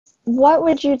What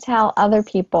would you tell other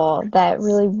people that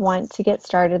really want to get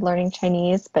started learning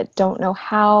Chinese but don't know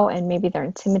how and maybe they're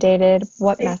intimidated?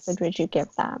 What It's message would you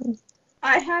give them?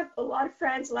 I have a lot of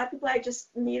friends, a lot of people I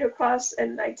just meet across,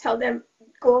 and I tell them,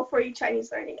 go for your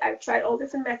Chinese learning. I've tried all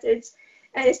different methods,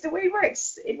 and it's the way it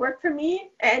works. It worked for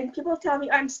me, and people tell me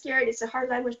I'm scared. It's a hard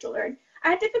language to learn. I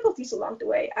had difficulties along the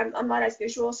way. I'm not as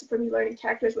visual, so for me, learning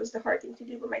characters was the hard thing to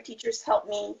do, but my teachers helped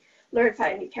me learn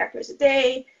 5 new characters a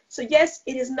day. So yes,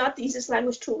 it is not the easiest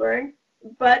language to learn,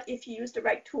 but if you use the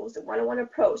right tools, the one-on-one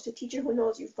approach, the teacher who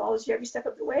knows you, follows you every step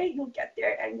of the way, you'll get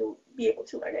there and you'll be able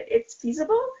to learn it. It's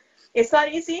feasible. It's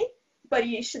not easy, but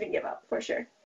you shouldn't give up for sure.